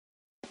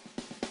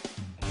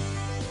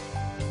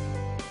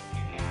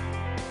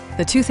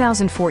the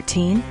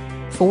 2014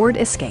 Ford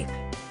Escape.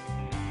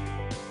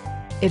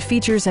 It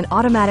features an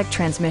automatic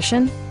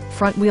transmission,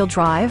 front-wheel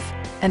drive,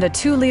 and a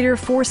 2-liter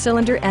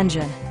 4-cylinder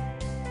engine.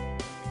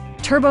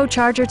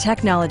 Turbocharger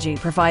technology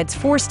provides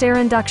forced air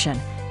induction,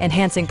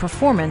 enhancing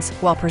performance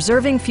while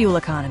preserving fuel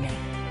economy.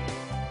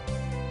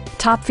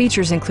 Top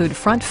features include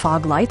front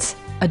fog lights,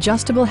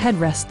 adjustable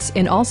headrests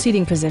in all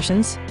seating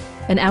positions,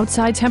 an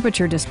outside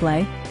temperature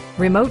display,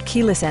 remote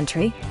keyless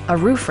entry, a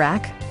roof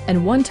rack,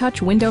 and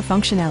one-touch window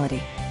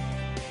functionality.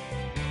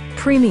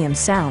 Premium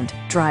sound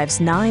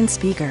drives 9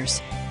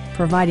 speakers,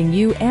 providing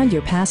you and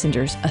your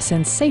passengers a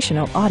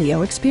sensational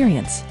audio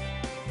experience.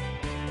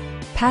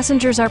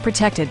 Passengers are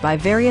protected by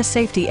various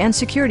safety and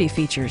security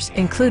features,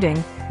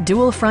 including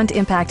dual front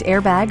impact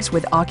airbags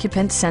with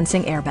occupant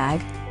sensing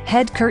airbag,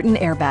 head curtain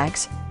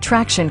airbags,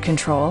 traction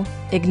control,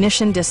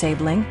 ignition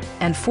disabling,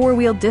 and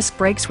 4-wheel disc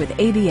brakes with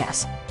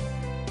ABS.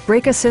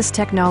 Brake assist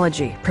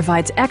technology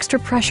provides extra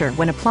pressure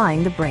when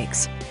applying the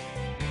brakes.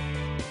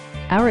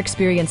 Our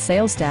experienced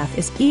sales staff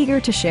is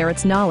eager to share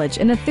its knowledge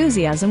and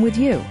enthusiasm with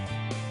you.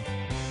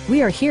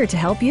 We are here to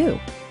help you.